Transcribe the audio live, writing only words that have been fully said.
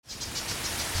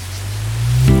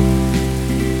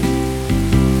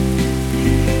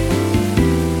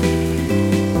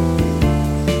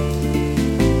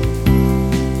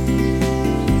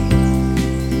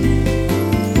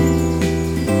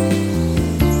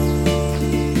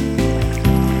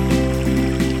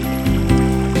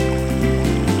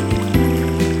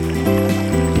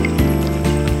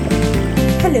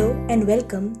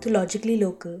Logically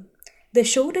Local, the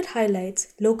show that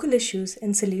highlights local issues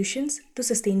and solutions to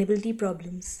sustainability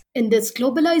problems. In this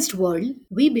globalized world,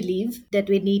 we believe that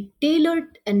we need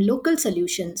tailored and local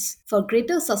solutions for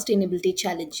greater sustainability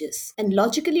challenges. And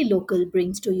Logically Local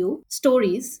brings to you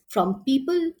stories from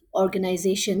people,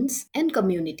 organizations, and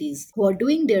communities who are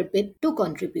doing their bit to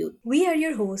contribute. We are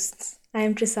your hosts. I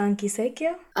am Trisanki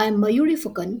Saikia, I am Mayuri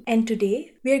Fukan. and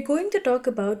today we are going to talk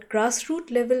about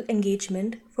grassroots level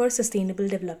engagement for sustainable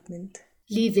development.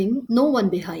 Leaving no one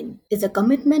behind is a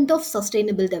commitment of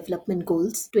Sustainable Development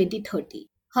Goals 2030.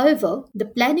 However, the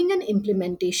planning and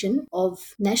implementation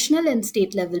of national and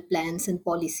state level plans and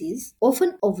policies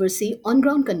often oversee on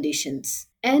ground conditions.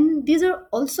 And these are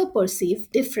also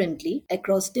perceived differently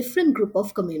across different group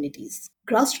of communities.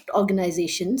 Grassroots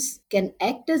organizations can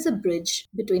act as a bridge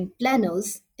between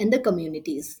planners and the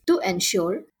communities to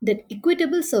ensure that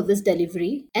equitable service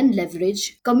delivery and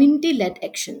leverage community led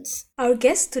actions. Our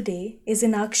guest today is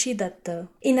Inakshi Datta.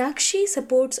 Inakshi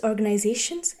supports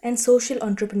organizations and social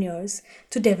entrepreneurs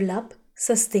to develop,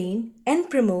 sustain, and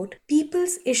promote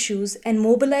people's issues and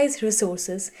mobilize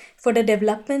resources for the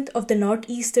development of the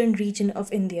northeastern region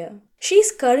of India. She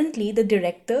is currently the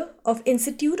director of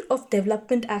Institute of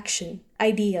Development Action,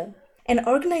 IDEA, an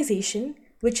organization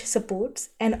which supports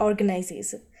and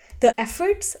organizes the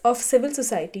efforts of civil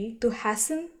society to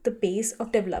hasten the pace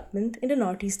of development in the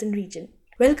northeastern region.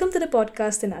 Welcome to the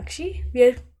podcast, Inakshi. We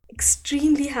are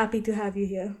extremely happy to have you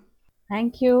here.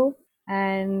 Thank you,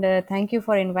 and thank you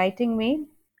for inviting me.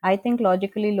 I think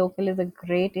Logically Local is a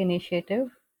great initiative,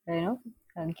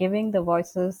 giving the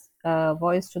voice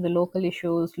to the local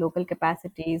issues, local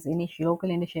capacities, local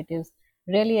initiatives.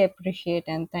 Really appreciate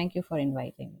and thank you for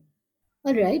inviting me.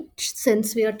 All right,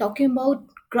 since we are talking about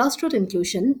grassroots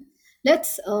inclusion,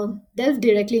 let's delve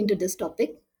directly into this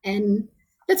topic and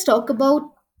let's talk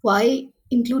about why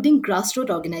including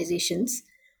grassroots organizations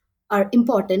are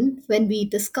important when we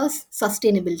discuss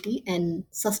sustainability and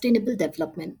sustainable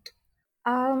development.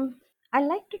 I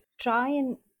like to try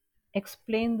and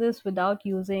explain this without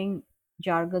using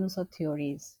jargons or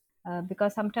theories,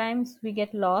 because sometimes we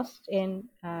get lost in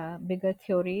bigger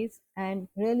theories and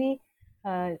really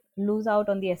lose out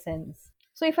on the essence.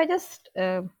 So, if I just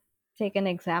take an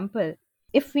example,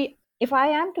 if I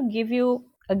am to give you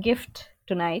a gift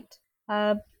tonight,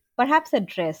 uh, perhaps a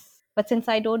dress, but since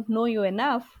I don't know you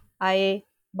enough, I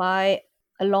buy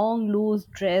a long loose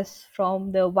dress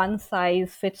from the one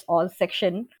size fits all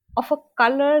section of a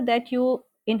color that you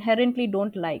inherently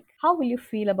don't like. How will you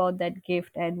feel about that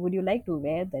gift, and would you like to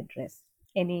wear that dress?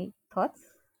 Any thoughts?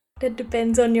 That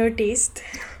depends on your taste.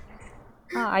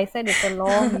 I said it's a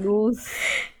long loose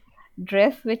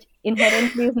dress which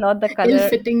inherently is not the Ill color.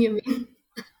 fitting, you mean?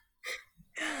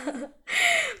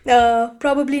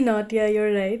 Probably not. Yeah,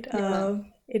 you're right. Yeah.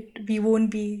 It we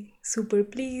won't be super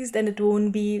pleased, and it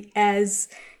won't be as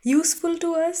useful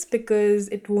to us because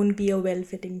it won't be a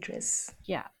well-fitting dress.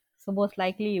 Yeah, so most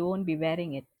likely you won't be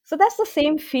wearing it. So that's the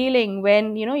same feeling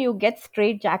when you get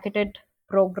straight jacketed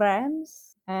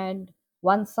programs and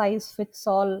one size fits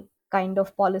all kind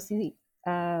of policy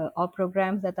or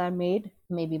programs that are made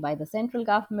maybe by the central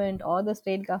government or the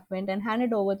state government and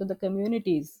handed over to the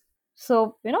communities.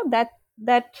 So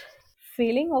that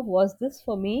feeling of was this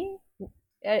for me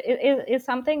is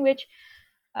something which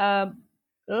uh,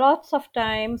 lots of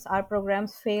times our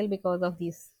programs fail because of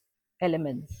these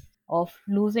elements of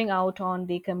losing out on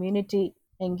the community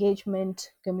engagement,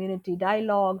 community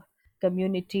dialogue,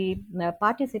 community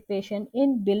participation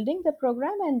in building the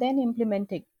program and then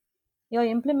implementing. Your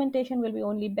implementation will be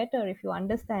only better if you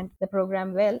understand the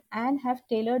program well and have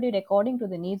tailored it according to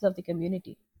the needs of the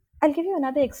community. I'll give you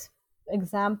another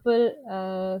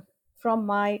example from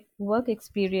my work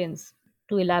experience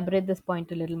to elaborate this point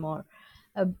a little more.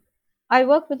 Uh, I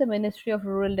work with the Ministry of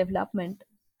Rural Development,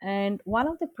 and one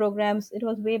of the programs, it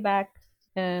was way back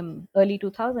early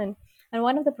 2000, and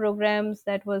one of the programs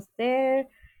that was there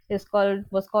was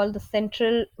called the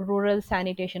Central Rural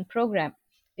Sanitation Program.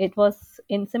 It was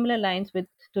in similar lines with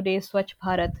today's Swachh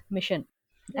Bharat mission,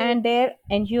 and there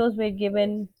NGOs were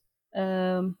given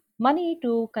money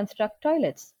to construct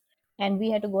toilets, and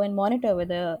we had to go and monitor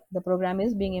whether the program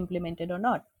is being implemented or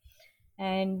not.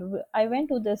 And I went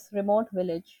to this remote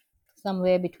village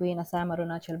somewhere between Assam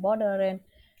Arunachal border, and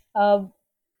uh,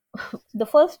 the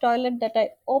first toilet that I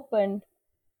opened,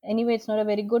 anyway, it's not a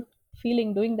very good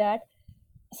feeling doing that.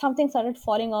 Something started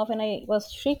falling off, and I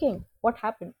was shrieking. What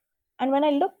happened? And when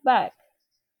I looked back,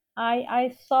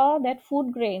 I saw that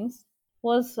food grains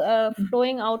was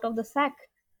flowing out of the sack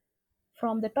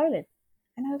from the toilet,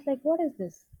 and I was like, "What is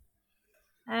this?"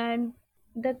 And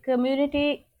the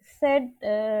community said,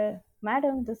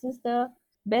 "Madam, this is the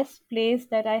best place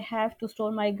that I have to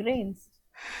store my grains.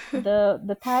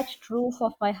 The thatched roof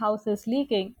of my house is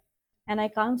leaking, and I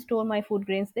can't store my food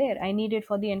grains there. I need it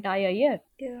for the entire year.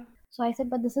 Yeah. So I said,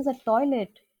 but this is a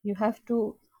toilet. You have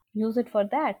to use it for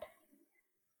that.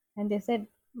 And they said,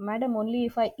 madam, only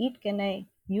if I eat can I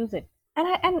use it.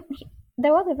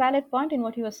 There was a valid point in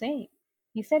what he was saying.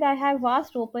 He said, I have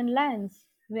vast open lands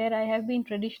where I have been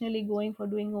traditionally going for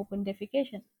doing open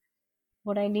defecation.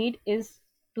 What I need is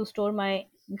to store my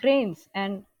grains,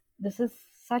 and this is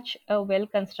such a well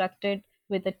constructed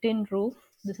with a tin roof.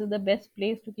 This is the best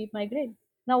place to keep my grains.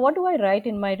 Now, what do I write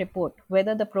in my report?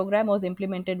 Whether the program was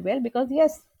implemented well? Because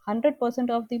yes, 100%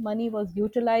 of the money was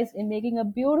utilized in making a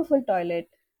beautiful toilet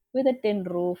with a tin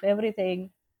roof,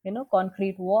 everything,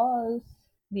 concrete walls.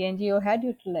 The NGO had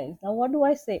utilized. Now, what do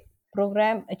I say?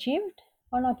 Program achieved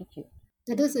or not achieved?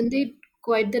 That is indeed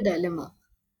quite the dilemma.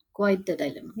 Quite the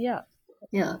dilemma. Yeah.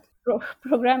 Yeah.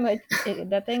 Program it,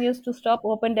 the thing is to stop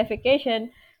open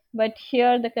defecation, but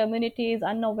here the community is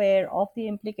unaware of the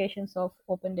implications of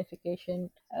open defecation.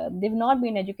 They've not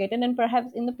been educated, and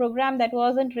perhaps in the program that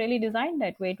wasn't really designed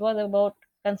that way. It was about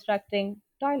constructing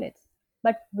toilets,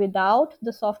 but without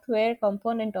the software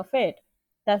component of it,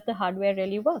 does the hardware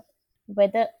really work?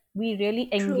 Whether we really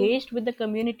True. engaged with the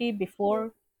community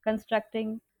before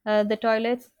constructing the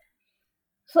toilets.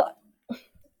 So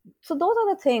so those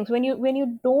are the things, when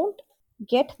you don't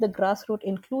get the grassroots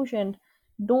inclusion,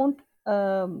 don't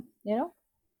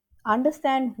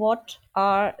understand what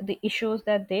are the issues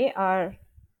that they are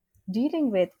dealing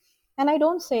with. And I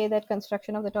don't say that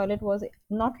construction of the toilet was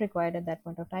not required at that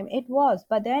point of time. It was.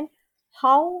 But then,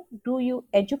 how do you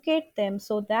educate them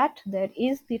so that there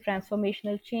is the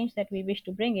transformational change that we wish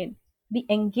to bring in? The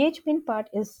engagement part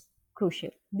is crucial.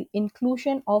 The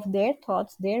inclusion of their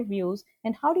thoughts, their views,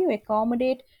 and how do you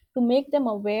accommodate to make them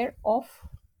aware of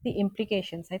the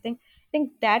implications? I think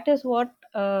that is what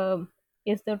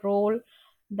is the role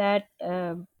that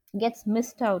gets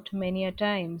missed out many a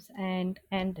times, and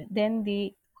then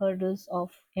the hurdles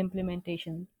of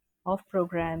implementation of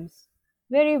programs,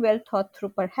 very well thought through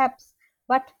perhaps,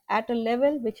 but at a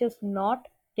level which is not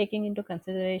taking into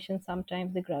consideration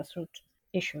sometimes the grassroots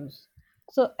issues.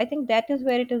 So I think that is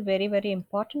where it is very, very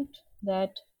important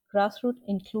that grassroots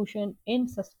inclusion in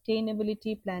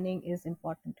sustainability planning is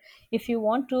important. If you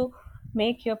want to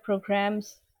make your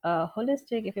programs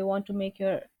holistic, if you want to make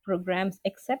your programs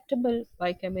acceptable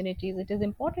by communities, it is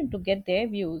important to get their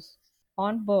views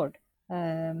on board,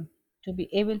 to be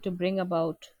able to bring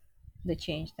about the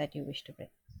change that you wish to bring.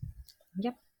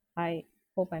 Yep, I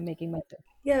hope I'm making myself.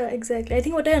 Yeah, exactly. I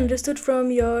think what I understood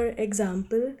from your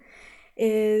example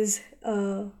is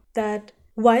that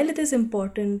while it is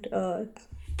important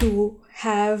to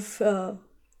have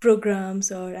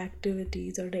programs or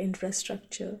activities or the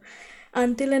infrastructure,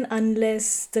 until and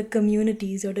unless the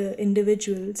communities or the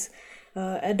individuals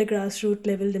at the grassroots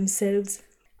level themselves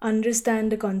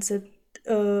understand the concept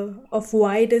of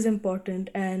why it is important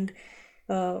and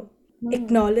uh, Hmm.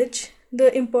 acknowledge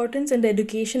the importance, and the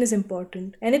education is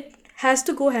important, and it has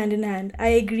to go hand in hand. I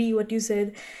agree what you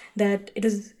said, that it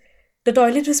is, the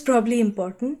toilet was probably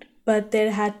important, but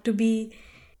there had to be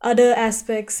other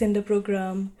aspects in the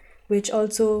program which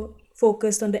also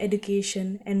focused on the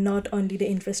education and not only the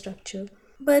infrastructure.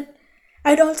 But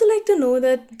I'd also like to know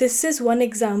that this is one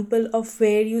example of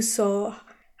where you saw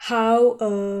how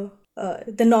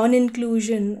the non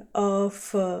inclusion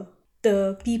of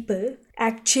the people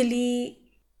actually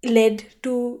led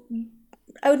to,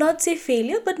 I would not say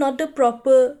failure, but not the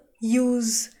proper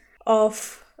use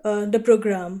of the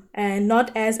program and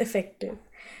not as effective.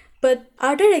 But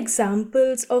are there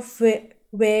examples of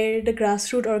where the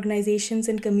grassroots organizations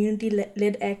and community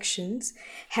led actions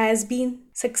has been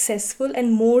successful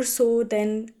and more so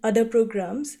than other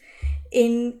programs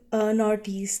in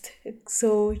Northeast?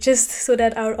 So just so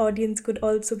that our audience could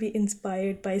also be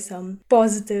inspired by some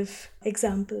positive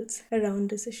examples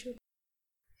around this issue.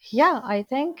 Yeah, I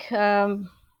think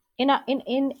in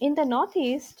the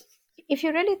Northeast, if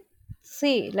you really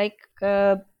see, like,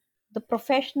 the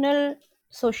professional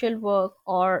social work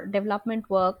or development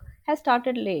work has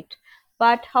started late,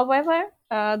 but however,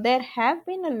 there have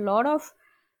been a lot of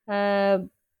uh,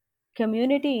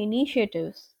 community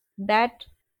initiatives that,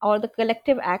 or the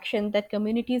collective action that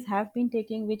communities have been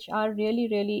taking, which are really,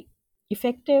 really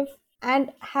effective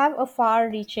and have a far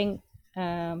reaching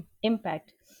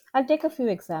impact. I'll take a few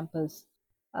examples.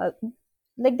 uh,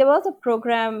 like, there was a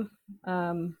program,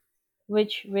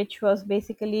 which was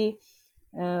basically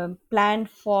planned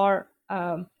for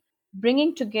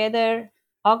bringing together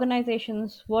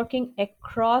organizations working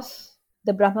across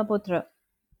the Brahmaputra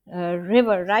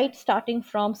river, right starting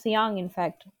from Siang, in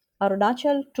fact.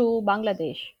 Arunachal to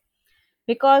Bangladesh.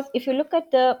 Because if you look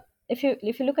at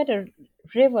a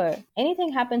river,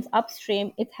 anything happens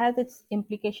upstream, it has its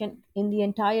implication in the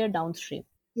entire downstream.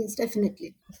 Yes,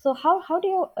 definitely. So how do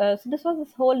you so this was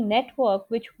this whole network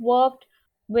which worked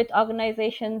with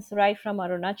organizations right from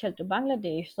Arunachal to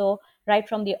Bangladesh. So right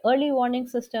from the early warning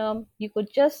system, you could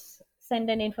just send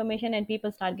an information and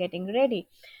people start getting ready.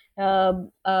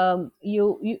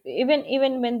 You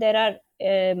even when there are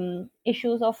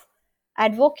issues of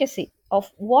advocacy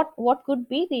of what could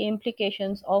be the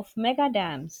implications of mega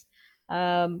dams,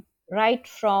 right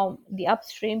from the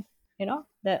upstream,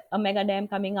 a mega dam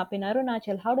coming up in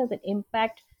Arunachal, how does it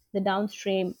impact the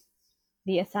downstream,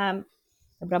 the Assam,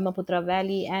 the Brahmaputra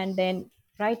Valley, and then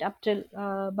right up till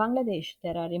Bangladesh,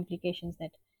 there are implications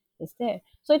that is there.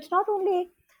 So it's not only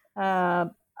uh,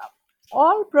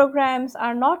 all programs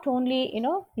are not only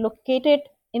located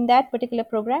in that particular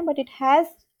program, but it has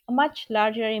a much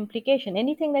larger implication.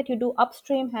 Anything that you do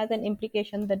upstream has an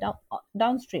implication the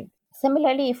downstream.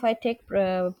 Similarly, if I take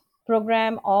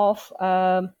program of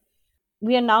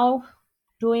we are now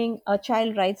doing a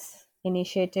child rights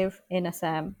initiative in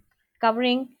Assam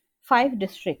covering 5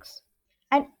 districts.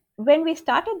 And when we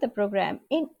started the program,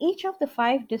 in each of the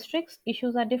 5 districts,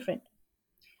 issues are different.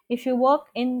 If you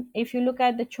look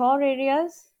at the chore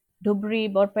areas,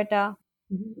 Dhubri, Borpeta,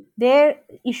 Mhm. their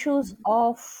issues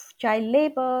of child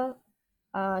labor,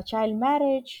 child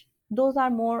marriage, those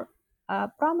are more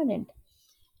prominent.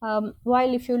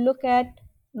 While if you look at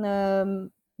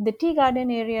the tea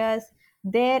garden areas,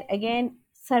 there again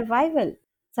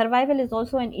survival is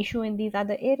also an issue in these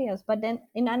other areas. But then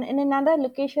in another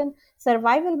location,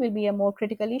 survival will be a more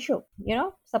critical issue.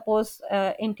 Suppose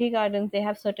in tea gardens they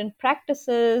have certain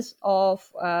practices of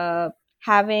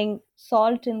having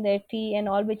salt in their tea and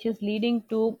all, which is leading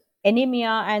to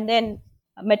anemia, and then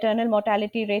maternal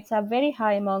mortality rates are very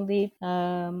high among the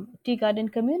tea garden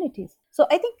communities. So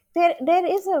I think there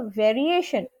is a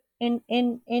variation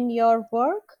in your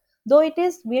work, though it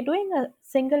is we are doing a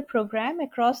single program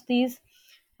across these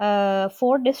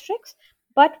 4 districts,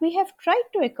 but we have tried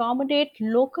to accommodate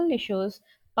local issues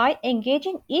by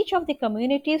engaging each of the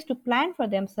communities to plan for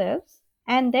themselves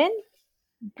and then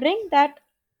bring that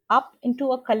up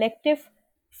into a collective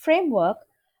framework,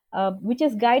 which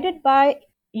is guided by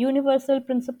universal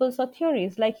principles or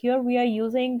theories. Like here, we are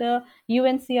using the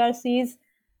UNCRC's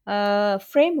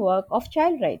framework of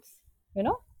child rights,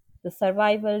 the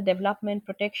survival, development,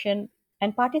 protection,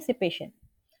 and participation.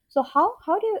 So,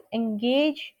 how do you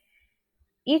engage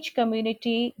each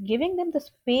community, giving them the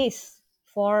space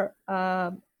for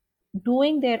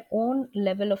doing their own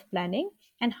level of planning,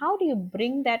 and how do you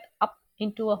bring that up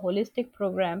into a holistic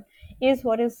program is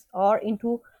what is or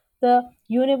into the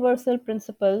universal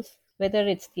principles, whether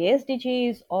it's the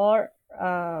SDGs or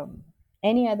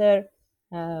any other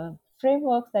uh,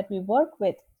 frameworks that we work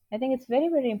with. I think it's very,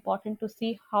 very important to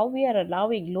see how we are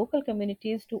allowing local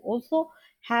communities to also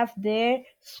have their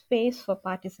space for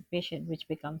participation, which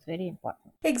becomes very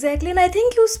important. Exactly, and I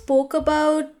think you spoke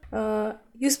about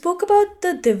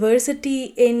the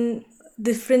diversity in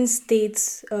different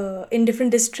states, in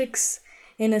different districts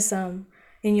in Assam,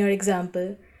 in your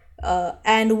example.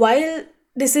 And while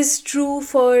this is true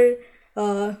for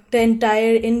the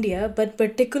entire India, but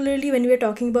particularly when we are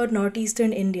talking about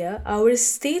northeastern India, our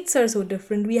states are so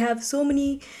different. We have so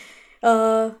many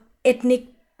uh, ethnic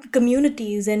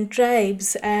communities and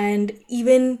tribes, and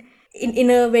even in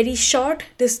a very short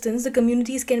distance the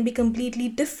communities can be completely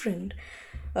different.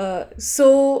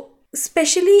 So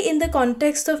especially in the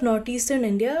context of northeastern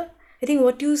India, I think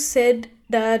what you said,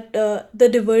 that the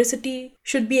diversity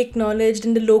should be acknowledged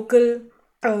in the local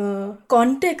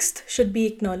context should be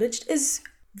acknowledged, is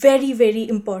very, very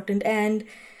important. And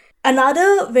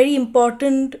another very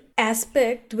important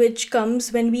aspect which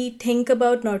comes when we think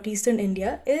about northeastern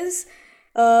India is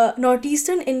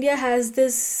northeastern India has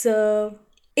this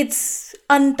it's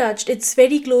untouched, it's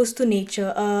very close to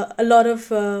nature. A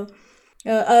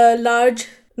large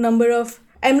number of,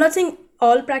 I'm not saying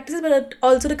all practices, but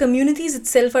also the communities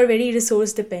itself are very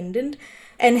resource dependent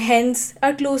and hence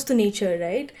are close to nature,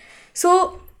 right?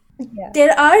 So Yeah.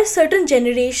 there are certain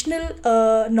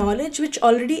generational knowledge which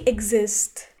already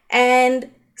exist,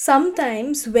 and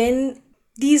sometimes when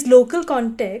these local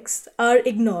contexts are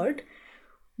ignored,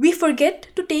 we forget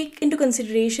to take into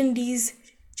consideration these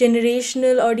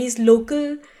generational or these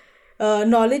local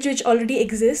knowledge which already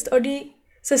exist, or the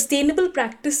sustainable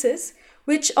practices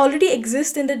which already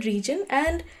exist in that region.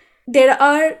 And there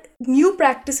are new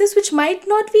practices which might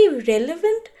not be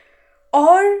relevant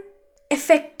or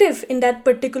effective in that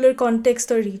particular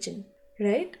context or region,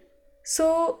 right?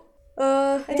 So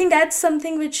I think that's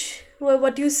something which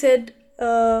what you said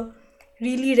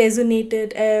really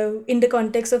resonated in the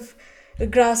context of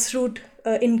grassroots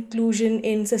inclusion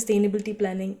in sustainability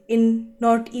planning in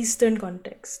northeastern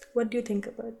context. What do you think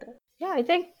about that? Yeah, I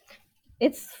think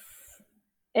it's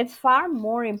it's far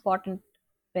more important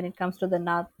when it comes to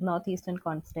the northeastern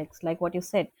context. Like what you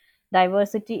said,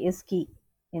 diversity is key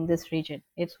in this region.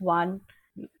 It's one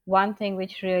thing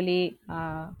which really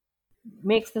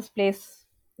makes this place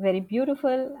very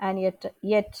beautiful, and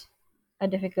yet a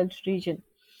difficult region.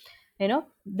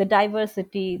 The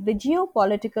diversity, the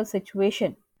geopolitical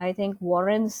situation, I think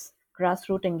warrants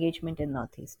grassroots engagement in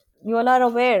Northeast. You all are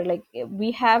aware, like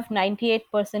we have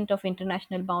 98% of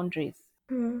international boundaries,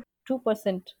 Hmm.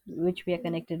 2% which we are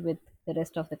connected with the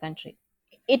rest of the country.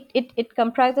 It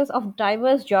comprises of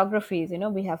diverse geographies.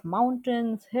 We have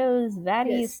mountains, hills,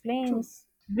 valleys, Yes, true. plains,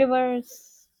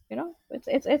 rivers.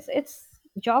 It's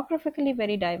geographically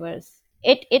very diverse.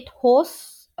 It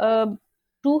hosts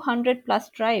 200 plus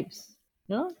tribes.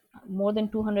 you know More than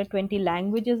 220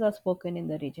 languages are spoken in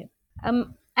the region.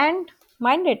 And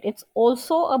mind it, it's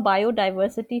also a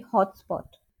biodiversity hotspot.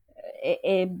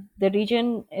 The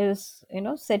region is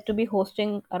said to be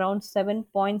hosting around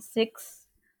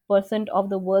 7.6% of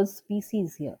the world's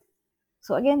species here.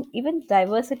 So again, even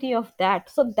diversity of that,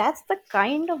 so that's the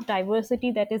kind of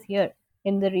diversity that is here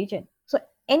in the region. So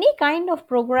any kind of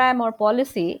program or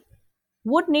policy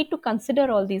would need to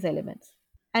consider all these elements,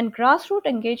 and grassroots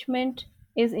engagement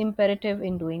is imperative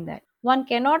in doing that. One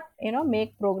cannot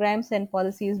make programs and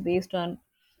policies based on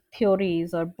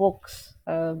theories or books,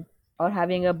 or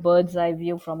having a bird's eye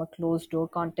view from a closed door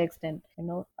context and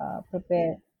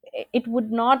prepare. It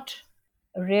would not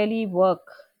really work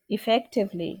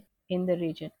effectively in the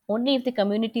region. Only if the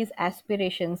community's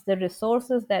aspirations, the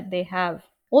resources that they have,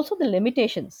 also the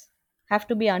limitations, have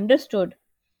to be understood,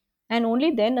 and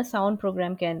only then a sound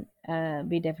program can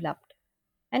be developed.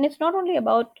 And it's not only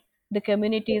about the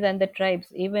communities and the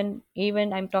tribes. Even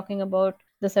I'm talking about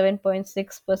the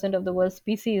 7.6% of the world's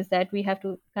species that we have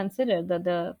to consider,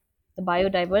 the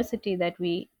biodiversity that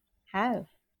we have.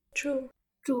 True.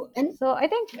 True. And So I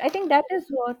think that is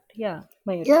what, yeah,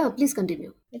 Mayuri. yeah, please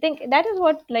continue. I think that is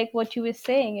what, like what you were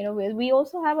saying, we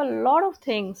also have a lot of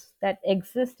things that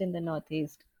exist in the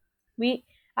Northeast. We,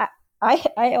 I,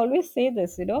 I always say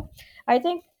this, I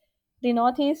think the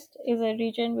Northeast is a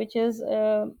region which is,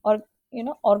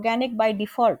 organic by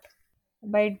default.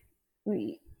 By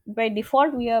by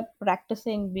default, we are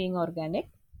practicing being organic,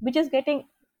 which is getting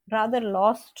rather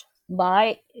lost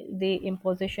by the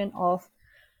imposition of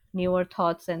newer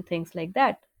thoughts and things like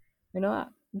that. you know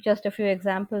just a few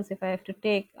examples if I have to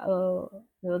take.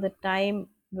 The time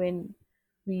when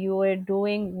we were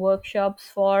doing workshops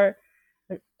for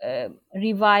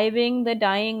reviving the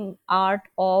dying art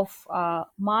of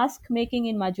mask making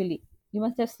in Majuli. You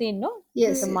must have seen, no, the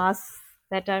Yes, Hmm. yes. masks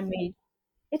that are made.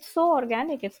 It's so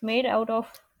organic. It's made out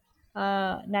of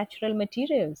natural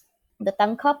materials. The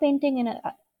Tanka painting in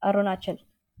Arunachal,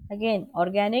 again,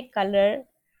 organic color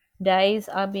dyes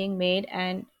are being made,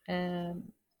 and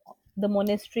the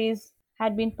monasteries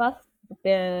had been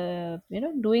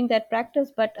doing that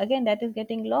practice, but again, that is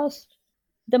getting lost.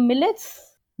 The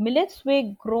millets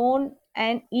were grown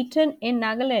and eaten in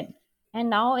Nagaland, and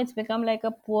now it's become like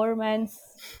a poor man's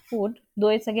food, though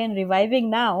it's again reviving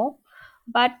now.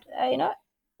 But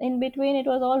in between it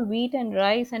was all wheat and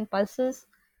rice and pulses,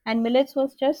 and millets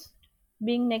was just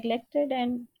being neglected.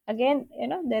 And again,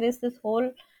 there is this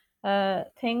whole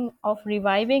thing of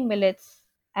reviving millets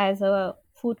as a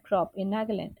food crop in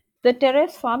Nagaland. The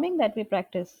terrace farming that we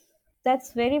practice,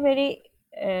 that's very very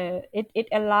it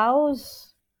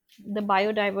allows the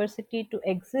biodiversity to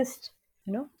exist.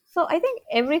 So I think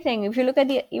everything, if you look at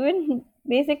the even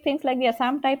basic things like the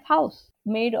Assam type house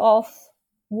made of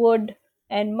wood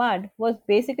and mud, was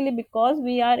basically because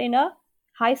we are in a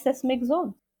high seismic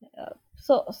zone.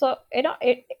 So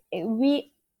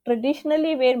we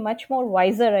traditionally were much more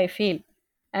wiser, I feel,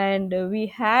 and we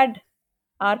had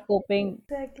our coping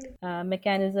Exactly.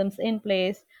 mechanisms in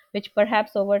place, which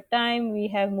perhaps over time we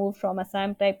have moved from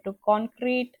Assam type to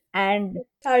concrete and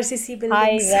RCC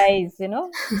high buildings. rise.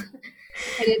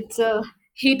 And it's a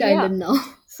heat Yeah. island now.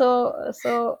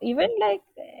 So even like,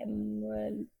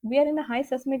 well, we are in a high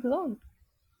seismic zone.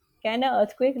 Can an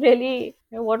earthquake really?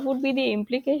 What would be the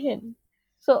implication?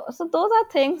 So those are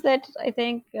things that I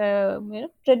think,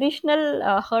 traditional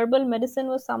herbal medicine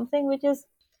was something which is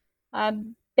uh,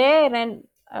 there, and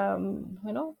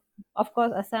of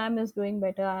course Assam is doing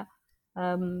better.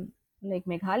 Um, like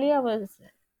Meghalaya was,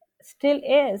 still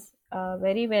is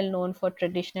very well known for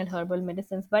traditional herbal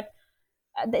medicines, but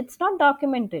it's not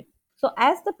documented. So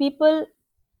as the people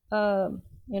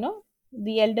you know,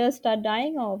 the elders start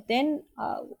dying off, then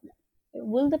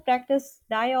will the practice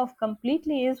die off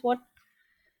completely is what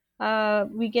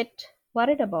we get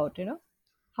worried about, you know.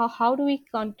 How do we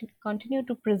continue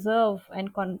to preserve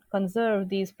and conserve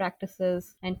these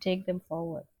practices and take them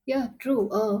forward? Yeah, true.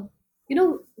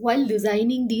 While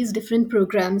designing these different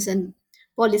programs and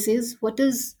policies, what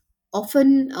is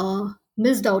often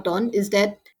missed out on is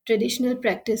that traditional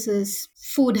practices,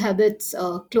 food habits,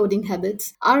 clothing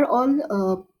habits are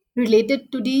all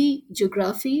related to the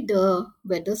geography, the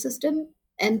weather system,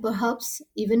 and perhaps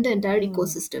even the entire Hmm.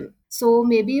 ecosystem. So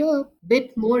maybe a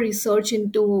bit more research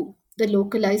into the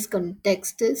localized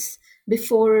contexts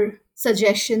before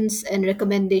suggestions and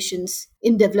recommendations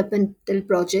in developmental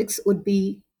projects would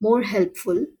be more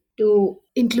helpful to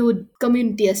include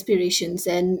community aspirations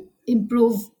and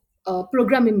improve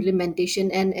program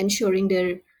implementation and ensuring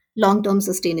their long term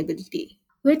sustainability.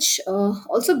 Which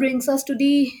also brings us to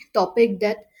the topic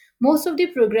that most of the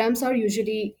programs are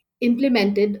usually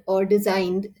implemented or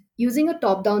designed using a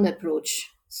top down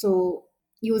approach. So,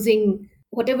 using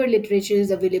whatever literature is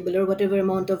available or whatever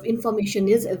amount of information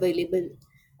is available,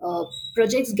 uh,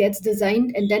 projects gets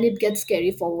designed and then it gets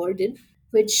carried forwarded,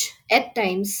 which at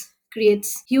times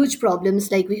creates huge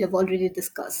problems like we have already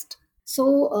discussed.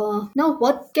 So now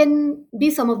what can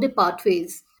be some of the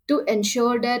pathways to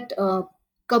ensure that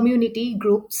community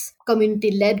groups,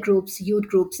 community led groups, youth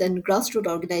groups, and grassroots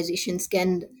organizations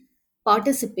can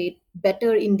participate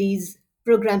better in these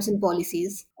programs and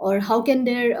policies? Or how can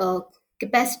their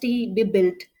capacity be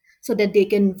built so that they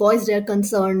can voice their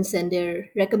concerns and their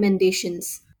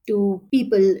recommendations to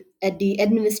people at the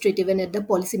administrative and at the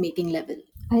policy making level?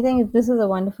 I think this is a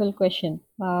wonderful question.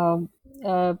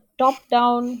 Top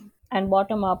down and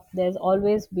bottom up, there's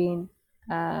always been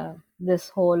this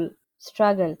whole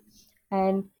struggle,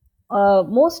 and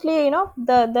mostly, you know,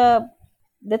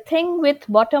 the thing with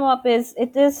bottom up is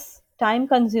it is time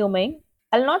consuming.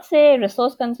 I'll not say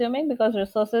resource consuming because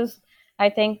resources, I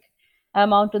think,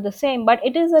 amount to the same, but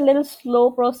it is a little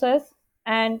slow process,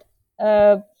 and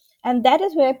uh, and that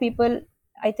is where people,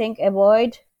 I think,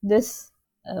 avoid this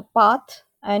path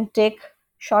and take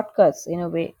shortcuts in a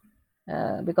way,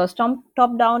 because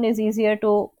top down is easier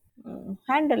to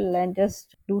handle and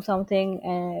just do something.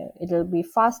 It'll be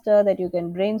faster that you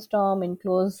can brainstorm in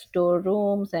closed door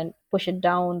rooms and push it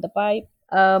down the pipe.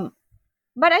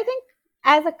 But I think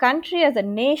as a country, as a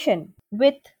nation,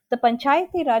 with the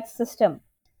Panchayati Raj system,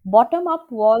 bottom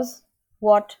up was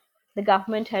what the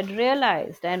government had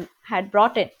realized and had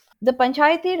brought in. The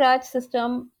Panchayati Raj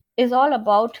system is all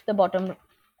about the bottom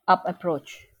up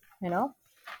approach. You know,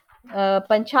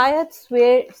 panchayats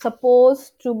were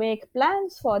supposed to make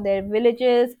plans for their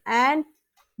villages, and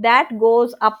that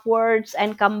goes upwards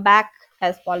and come back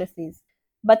as policies.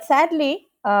 But sadly,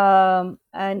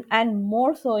 and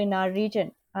more so in our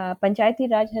region,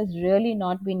 Panchayati Raj has really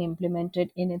not been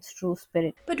implemented in its true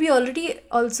spirit. But we already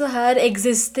also had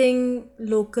existing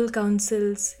local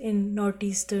councils in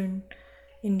northeastern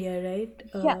India, right?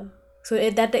 Yeah,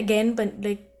 That again,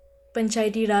 like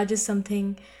Panchayati Raj is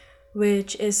something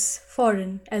which is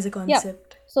foreign as a yeah.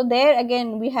 concept. So there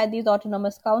again, we had these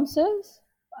autonomous councils.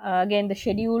 Again, the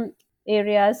scheduled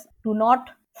areas do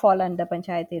not fall under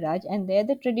Panchayati Raj, and they're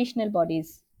the traditional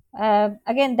bodies.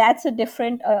 Again, that's a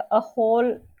different, a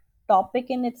whole topic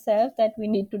in itself that we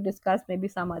need to discuss maybe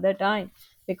some other time,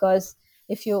 because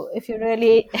if you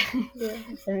really Yeah.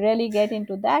 really get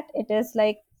into that, it is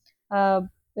like, uh,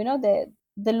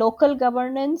 the local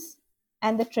governance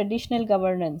and the traditional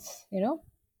governance.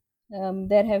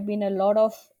 There have been a lot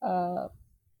of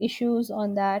issues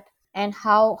on that, and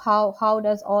how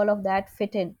does all of that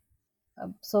fit in.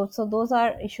 So those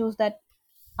are issues that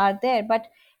are there. But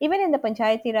even in the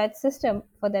Panchayati Raj system,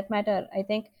 for that matter, I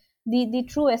think the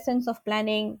true essence of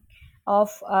planning, of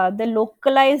the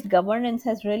localized governance,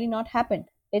 has really not happened.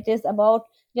 It is about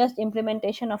just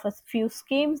implementation of a few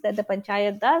schemes that the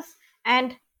panchayat does,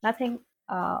 and nothing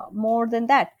more than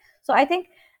that. So I think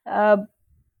uh,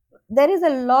 there is a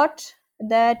lot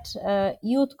that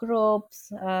youth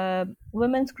groups,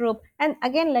 women's group, and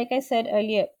again, like I said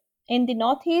earlier, in the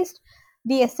Northeast,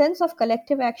 the essence of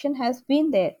collective action has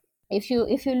been there. If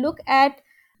you look at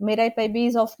Mirai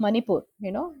Paibis of Manipur,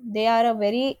 they are a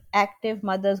very active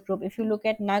mothers group. If you look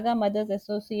at Naga Mothers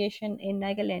Association in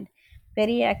Nagaland,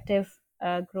 very active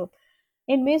group.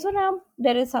 In Mizoram,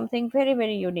 there is something very,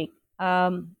 very unique.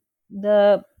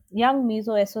 The Young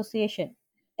Mizo Association.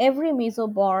 Every Mizo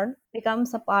born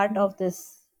becomes a part of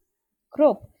this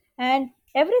group, and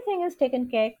everything is taken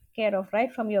care of,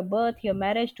 right from your birth, your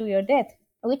marriage, to your death,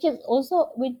 which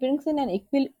brings in an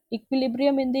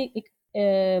equilibrium in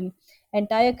the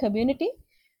entire community.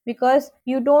 because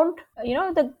you don't,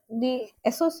 the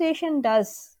association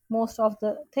does most of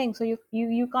the things. So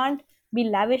you can't be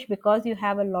lavish because you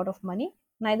have a lot of money.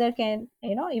 Neither can,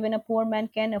 even a poor man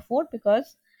can afford,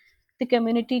 because the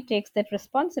community takes that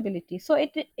responsibility. So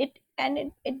it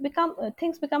become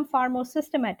things become far more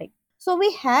systematic. So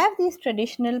we have these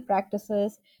traditional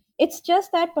practices. It's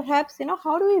just that perhaps,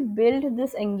 how do we build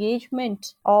this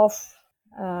engagement of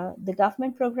the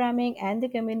government programming and the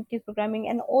community programming,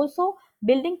 and also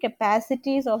building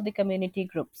capacities of the community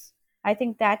groups. I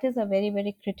think that is a very,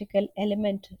 very critical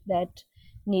element that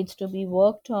needs to be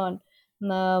worked on.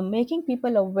 Making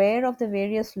people aware of the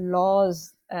various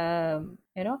laws.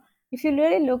 If you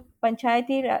really look,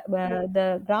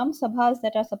 the gram sabhas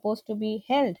that are supposed to be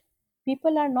held,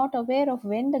 people are not aware of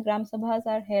when the gram sabhas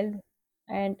are held,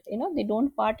 and they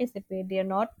don't participate. They are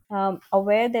not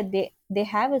aware that they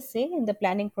have a say in the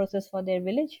planning process for their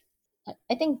village.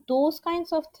 I think those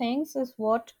kinds of things is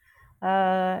what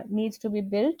needs to be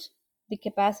built. The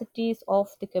capacities of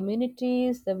the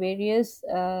communities, the various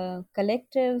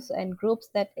collectives and groups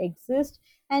that exist,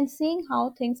 and seeing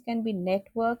how things can be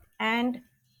networked and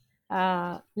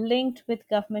linked with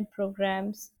government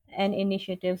programs and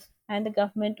initiatives. And the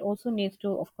government also needs to,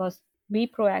 of course, be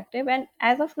proactive. And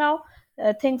as of now,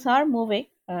 things are moving.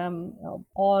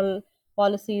 All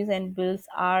policies and bills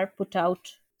are put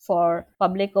out for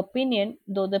public opinion,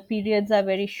 though the periods are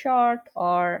very short,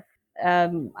 or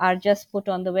are just put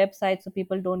on the website so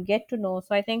people don't get to know.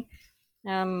 So I think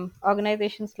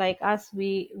organizations like us,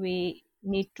 we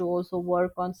need to also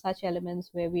work on such elements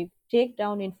where we take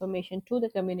down information to the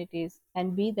communities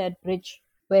and be that bridge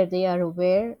where they are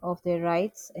aware of their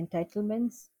rights,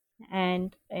 entitlements,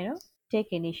 and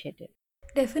take initiative.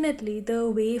 Definitely,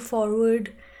 the way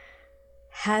forward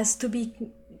has to be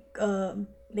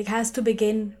has to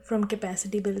begin from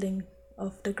capacity building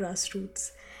of the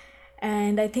grassroots.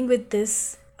 And I think with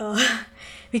this,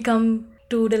 we come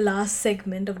to the last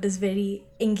segment of this very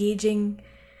engaging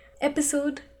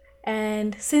episode.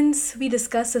 And since we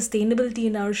discuss sustainability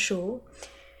in our show,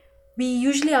 we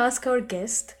usually ask our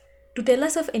guest to tell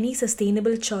us of any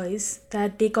sustainable choice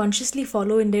that they consciously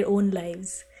follow in their own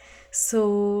lives.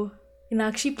 So,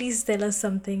 Inakshi, please tell us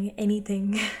something,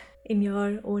 anything in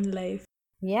your own life.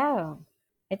 Yeah,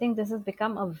 I think this has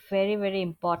become a very, very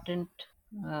important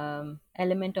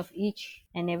element of each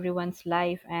and everyone's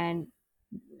life. And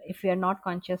if we are not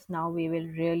conscious now, we will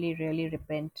really, really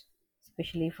repent,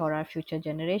 especially for our future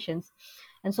generations.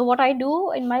 And so, what I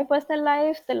do in my personal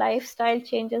life, the lifestyle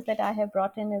changes that I have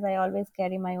brought in, is I always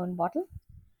carry my own bottle.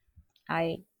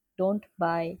 I don't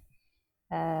buy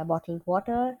bottled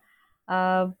water.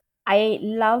 Uh, I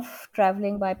love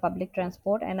traveling by public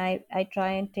transport, and I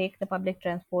try and take the public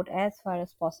transport as far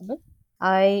as possible.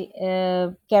 I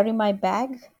carry my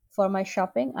bag for my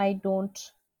shopping. I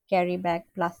don't carry back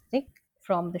plastic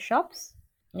from the shops.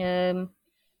 Um,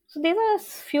 so these are a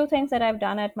few things that I've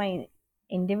done at my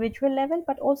individual level,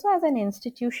 but also as an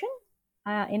institution.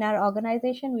 In our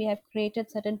organization, we have created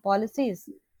certain policies,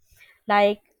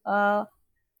 like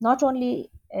not only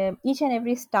each and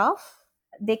every staff,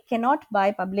 they cannot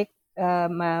buy public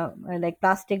like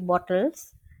plastic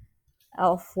bottles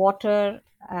of water.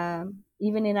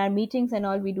 Even in our meetings and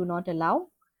all, we do not allow.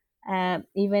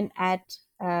 Even at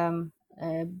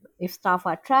if staff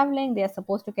are traveling, they are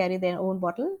supposed to carry their own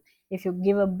bottle. If you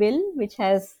give a bill which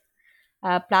has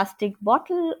a plastic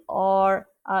bottle, or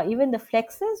even the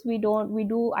flexes, we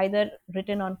do either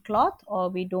written on cloth, or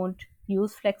we don't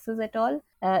use flexes at all.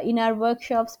 In our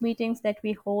workshops, meetings that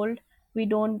we hold, we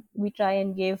try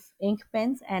and give ink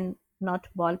pens and not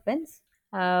ball pens.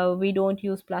 We don't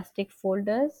use plastic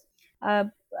folders. uh,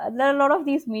 there are a lot of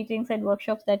these meetings and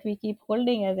workshops that we keep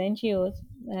holding as NGOs.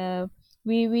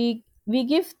 We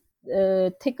give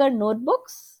thicker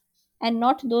notebooks, and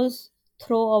not those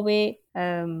throwaway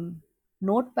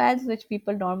notepads which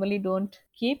people normally don't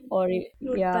keep, or yeah,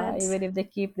 Notepads. even if they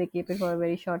keep it for a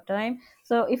very short time.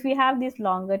 So if we have these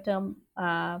longer term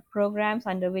programs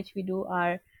under which we do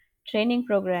our training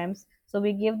programs, so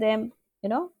we give them, you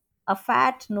know a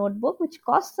fat notebook which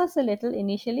costs us a little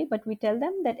initially, but we tell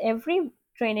them that every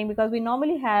training, because we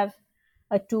normally have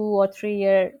a 2 or 3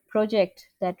 year project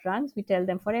that runs, we tell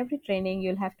them for every training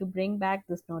you'll have to bring back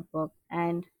this notebook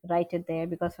and write it there,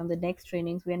 because from the next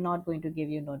trainings we are not going to give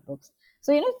you notebooks.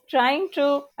 So trying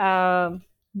to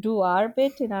do our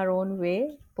bit in our own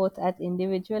way, both at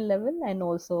individual level and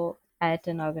also at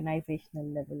an organizational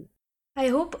level. I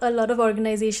hope a lot of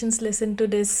organizations listen to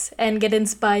this and get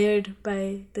inspired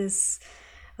by this,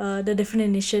 the different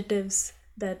initiatives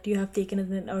that you have taken at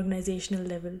an organizational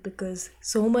level, because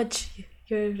so much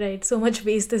You're right. So much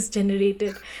waste is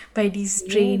generated by these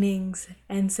Yes. trainings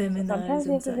and So seminars sometimes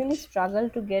we and have to really such. struggle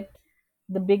to get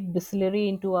the big distillery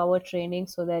into our training,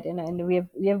 so that, and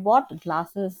we have bought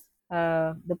glasses,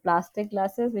 the plastic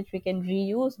glasses which we can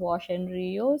reuse, wash and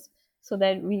reuse, so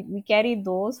that we carry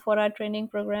those for our training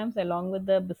programs along with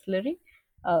the distillery,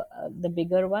 the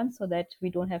bigger ones, so that we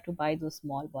don't have to buy those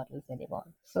small bottles anymore.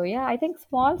 So yeah, I think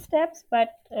small steps,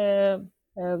 but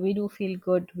we do feel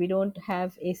good. We don't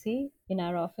have AC in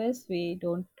our office. We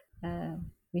don't. Uh,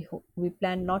 we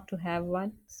plan not to have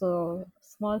one. So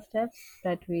small steps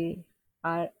that we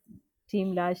our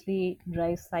team largely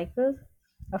drives cycles.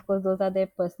 Of course, those are their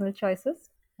personal choices.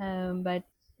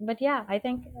 But yeah, I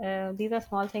think these are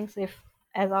small things. If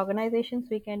as organizations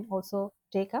we can also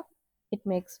take up, it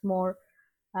makes more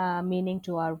meaning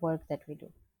to our work that we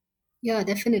do. Yeah,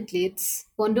 definitely. It's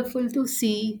wonderful to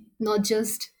see not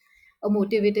just a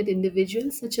motivated individual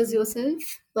such as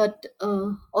yourself, but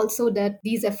also that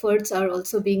these efforts are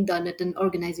also being done at an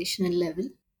organizational level.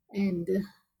 And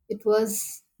it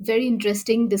was very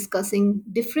interesting discussing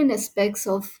different aspects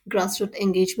of grassroots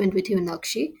engagement with you,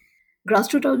 Nakshi.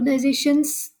 Grassroots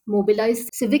organizations mobilize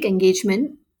civic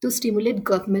engagement to stimulate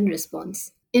government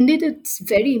response. Indeed, it's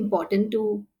very important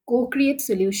to co create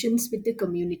solutions with the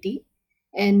community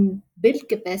and build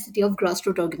capacity of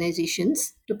grassroots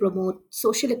organizations to promote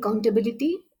social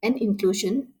accountability and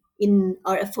inclusion in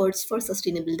our efforts for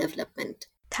sustainable development.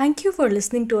 Thank you for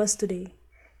listening to us today.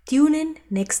 Tune in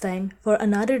next time for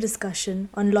another discussion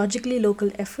on logically local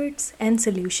efforts and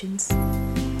solutions.